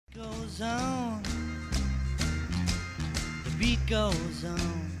goes on. The beat goes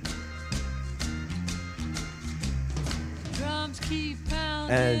on. Drums keep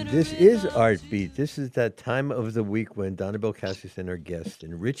pounding. And this is Art Beat. This is that time of the week when Donnabelle Casis and our guest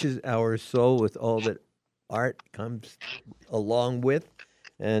enriches our soul with all that art comes along with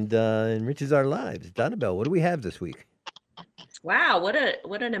and enriches our lives. Donnabelle, what do we have this week? Wow, what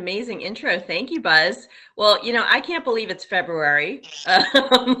an amazing intro. Thank you, Buzz. Well, I can't believe it's February,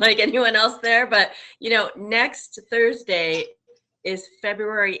 like anyone else there, but next Thursday is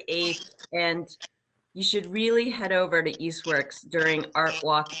February 8th, and you should really head over to Eastworks during Art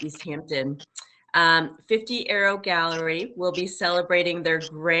Walk East Hampton. 50 Arrow Gallery will be celebrating their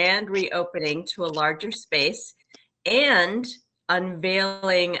grand reopening to a larger space and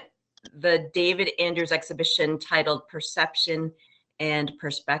unveiling the David Andrews exhibition titled Perception and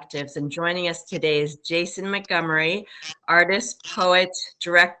Perspectives. And joining us today is Jason Montgomery, artist, poet,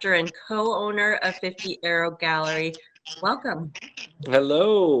 director, and co-owner of 50 Arrow Gallery. Welcome.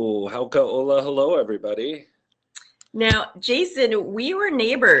 Hello. Hauka Ola. Hello, everybody. Now, Jason, we were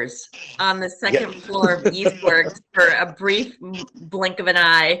neighbors on the second floor of Eastworks for a brief blink of an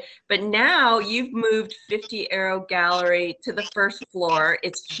eye, but now you've moved 50 Arrow Gallery to the first floor.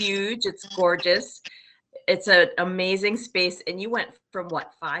 It's huge, it's gorgeous, it's an amazing space, and you went from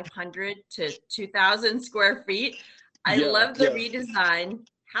what, 500 to 2,000 square feet? I love the redesign.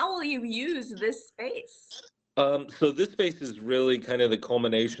 How will you use this space? So this space is really kind of the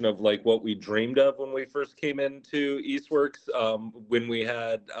culmination of like what we dreamed of when we first came into Eastworks, when we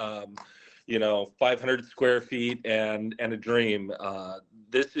had, 500 square feet and a dream.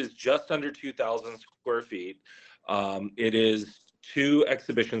 This is just under 2,000 square feet. It is 2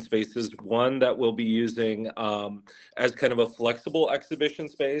 exhibition spaces, one that we'll be using as kind of a flexible exhibition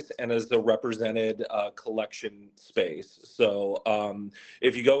space and as a represented collection space. So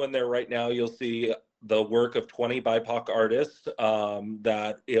if you go in there right now, you'll see the work of 20 BIPOC artists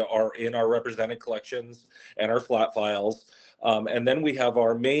that are in our represented collections and our flat files. And then we have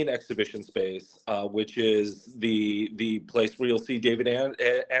our main exhibition space, which is the place where you'll see David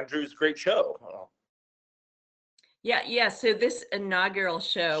Andrews' great show. Yeah. So this inaugural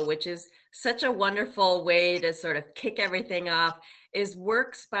show, which is such a wonderful way to sort of kick everything off, is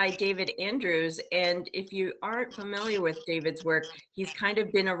works by David Andrews. And if you aren't familiar with David's work, he's kind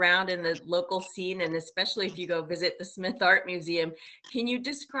of been around in the local scene, and especially if you go visit the Smith Art Museum. Can you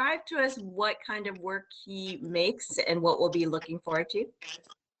describe to us what kind of work he makes and what we'll be looking forward to?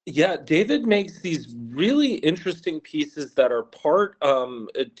 Yeah, David makes these really interesting pieces that are part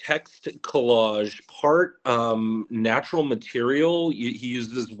text collage, part natural material. He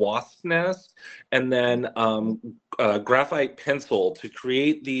uses wasp nest and then graphite pencil to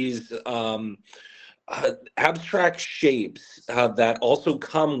create these abstract shapes that also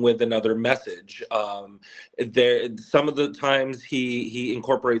come with another message. Some of the times he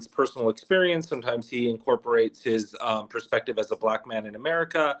incorporates personal experience, sometimes he incorporates his perspective as a Black man in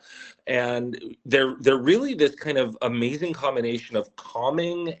America, and they're really this kind of amazing combination of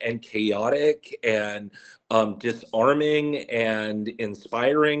calming and chaotic and disarming and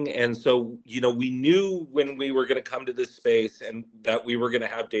inspiring. And so, we knew when we were going to come to this space and that we were going to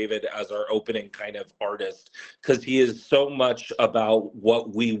have David as our opening kind of artist, because he is so much about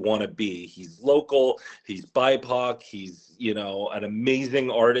what we want to be. He's local, he's BIPOC, he's, an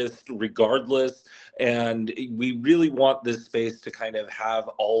amazing artist regardless. And we really want this space to kind of have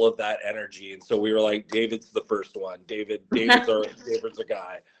all of that energy. And so we were like, David's the first one. David's a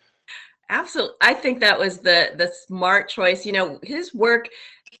guy. Absolutely. I think that was the smart choice. His work,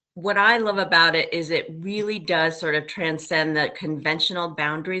 what I love about it is it really does sort of transcend the conventional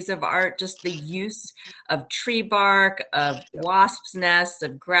boundaries of art, just the use of tree bark, of wasp's nests,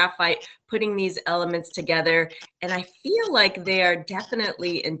 of graphite, putting these elements together. And I feel like they are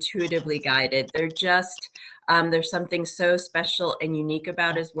definitely intuitively guided. They're just, there's something so special and unique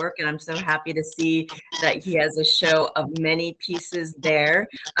about his work. And I'm so happy to see that he has a show of many pieces there.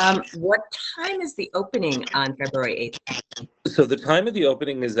 What time is the opening on February 8th? So the time of the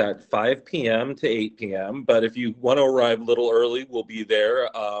opening is at 5 p.m. to 8 p.m. But if you want to arrive a little early, we'll be there.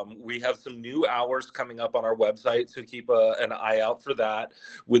 We have some new hours coming up on our website, so keep an eye out for that.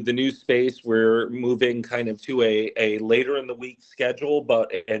 With the new space, we're moving kind of to a later in the week schedule,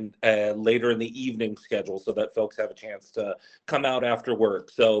 and later in the evening schedule, so that folks have a chance to come out after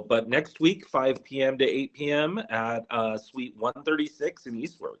work. But next week, 5 p.m. to 8 p.m. at Suite 136 in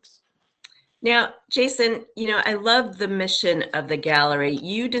Eastworks. Now, Jason, I love the mission of the gallery.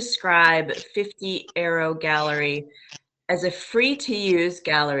 You describe 50 Arrow Gallery as a free-to-use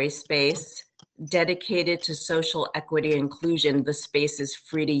gallery space dedicated to social equity and inclusion. The space is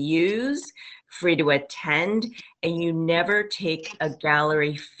free to use, free to attend, and you never take a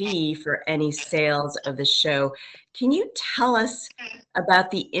gallery fee for any sales of the show. Can you tell us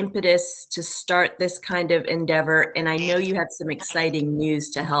about the impetus to start this kind of endeavor? And I know you have some exciting news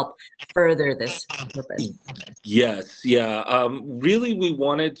to help further this purpose. Yes, yeah. Really, we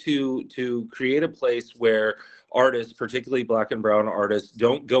wanted to create a place where artists, particularly Black and Brown artists,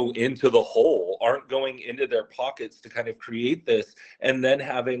 don't go into the hole, aren't going into their pockets to kind of create this, and then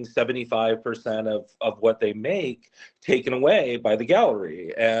having 75% of what they make taken away by the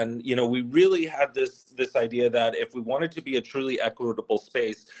gallery. And, you know, we really had this idea that if we wanted to be a truly equitable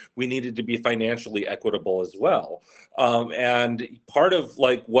space, we needed to be financially equitable as well. And part of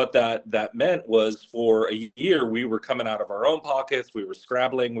like what that meant was, for a year we were coming out of our own pockets, we were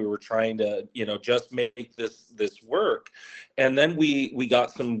scrabbling, we were trying to, you know, just make this work. And then we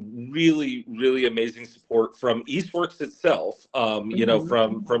got some really, really amazing support from Eastworks itself, you know,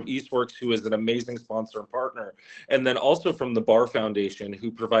 from Eastworks, who is an amazing sponsor and partner, and then also from the Barr Foundation, who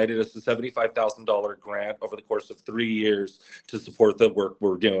provided us a $75,000 grant over the course of 3 years to support the work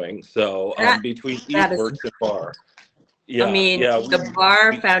we're doing. So between Eastworks and Barr. Yeah, I mean, yeah, the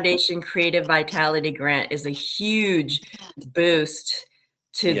Barr Foundation Creative Vitality Grant is a huge boost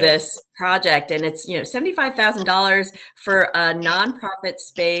to this project. And it's, you know, $75,000 for a nonprofit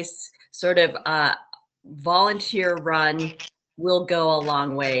space, sort of volunteer run, will go a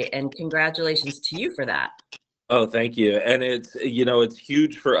long way. And congratulations to you for that. Oh, thank you. And it's, you know, it's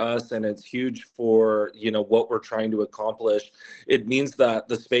huge for us, and it's huge for, you know, what we're trying to accomplish. It means that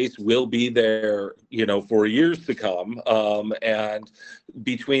the space will be there, you know, for years to come. And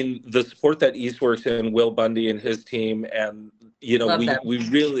between the support that Eastworks and Will Bundy and his team, and, you know, we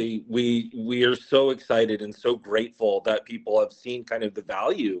are so excited and so grateful that people have seen kind of the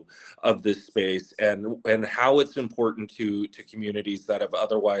value of this space, and how it's important to communities that have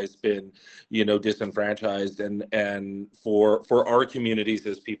otherwise been, you know, disenfranchised, and for our communities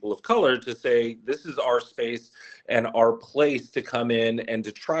as people of color to say, this is our space and our place to come in and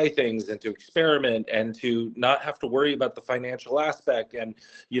to try things and to experiment and to not have to worry about the financial aspect, and,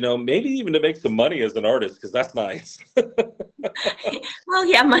 you know, maybe even to make some money as an artist, because that's nice. Well,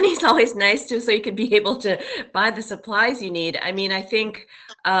 yeah, money's always nice too, so you could be able to buy the supplies you need. I mean, I think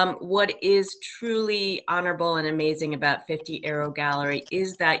what is truly honorable and amazing about 50 Arrow Gallery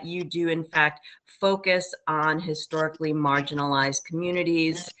is that you do, in fact, focus on historically marginalized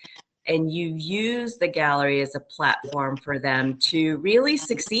communities, and you use the gallery as a platform for them to really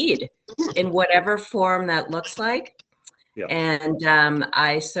succeed in whatever form that looks like. Yeah. And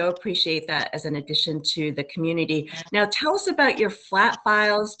I so appreciate that as an addition to the community. Now, tell us about your flat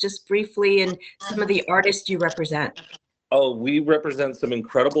files just briefly, and some of the artists you represent. Oh, we represent some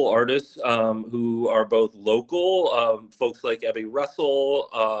incredible artists who are both local, folks like Ebby Russell,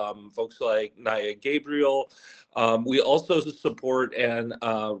 folks like Naya Gabriel. We also support and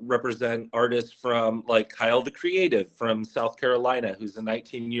represent artists from like Kyle the Creative from South Carolina, who's a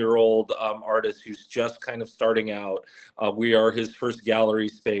 19-year-old artist who's just kind of starting out. We are his first gallery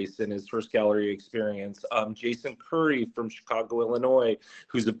space and his first gallery experience. Jason Curry from Chicago, Illinois,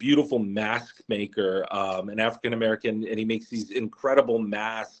 who's a beautiful mask maker, an African-American, and he makes these incredible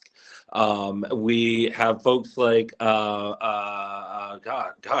masks. We have folks like,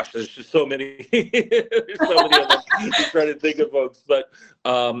 there's just so many, there's so many of them. I'm trying to think of folks, but,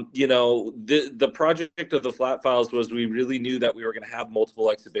 you know, the project of the flat files was, we really knew that we were going to have multiple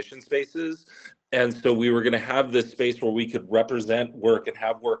exhibition spaces. And so we were going to have this space where we could represent work and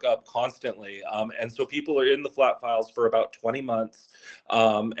have work up constantly. And so people are in the flat files for about 20 months.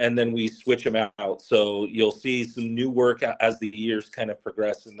 And then we switch them out. So you'll see some new work as the years kind of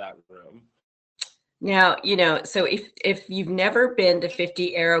progress in that room. Now, you know, so if you've never been to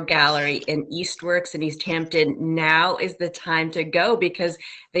 50 Arrow Gallery in Eastworks in East Hampton, now is the time to go, because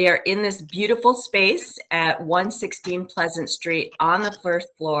they are in this beautiful space at 116 Pleasant Street on the first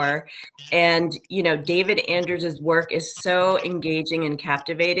floor. And, you know, David Andrews' work is so engaging and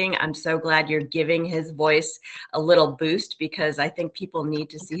captivating. I'm so glad you're giving his voice a little boost, because I think people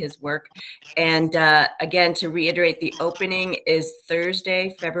need to see his work. And again, to reiterate, the opening is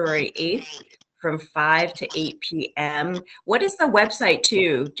Thursday, February 8th. From 5 to 8 p.m. What is the website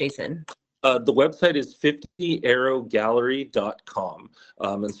too, Jason? The website is 50arrowgallery.com.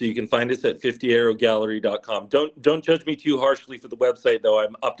 And so you can find us at 50arrowgallery.com. Don't judge me too harshly for the website, though.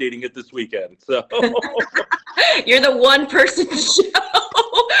 I'm updating it this weekend. So you're the one person show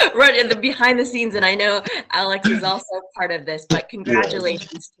right in the behind the scenes. And I know Alex is also part of this, but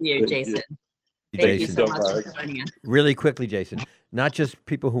congratulations to you, Jason. Thank you Jason. so much for joining us. Really quickly, Jason, not just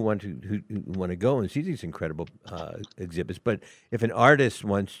people who want to go and see these incredible exhibits, but if an artist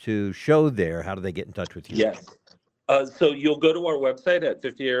wants to show there, how do they get in touch with you? Yes. So you'll go to our website at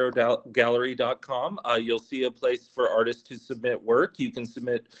 50arrowgallery.com. You'll see a place for artists to submit work. You can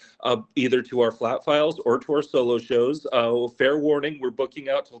submit either to our flat files or to our solo shows. Fair warning, we're booking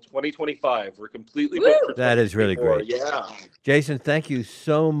out till 2025. We're completely booked for That is really great. Yeah. Jason, thank you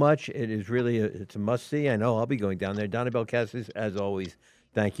so much. It is really it's a must-see. I know I'll be going down there. Donnabelle Casis, as always,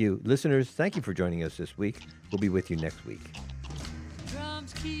 thank you. Listeners, thank you for joining us this week. We'll be with you next week.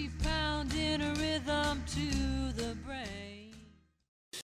 Drums keep pounding a rhythm too.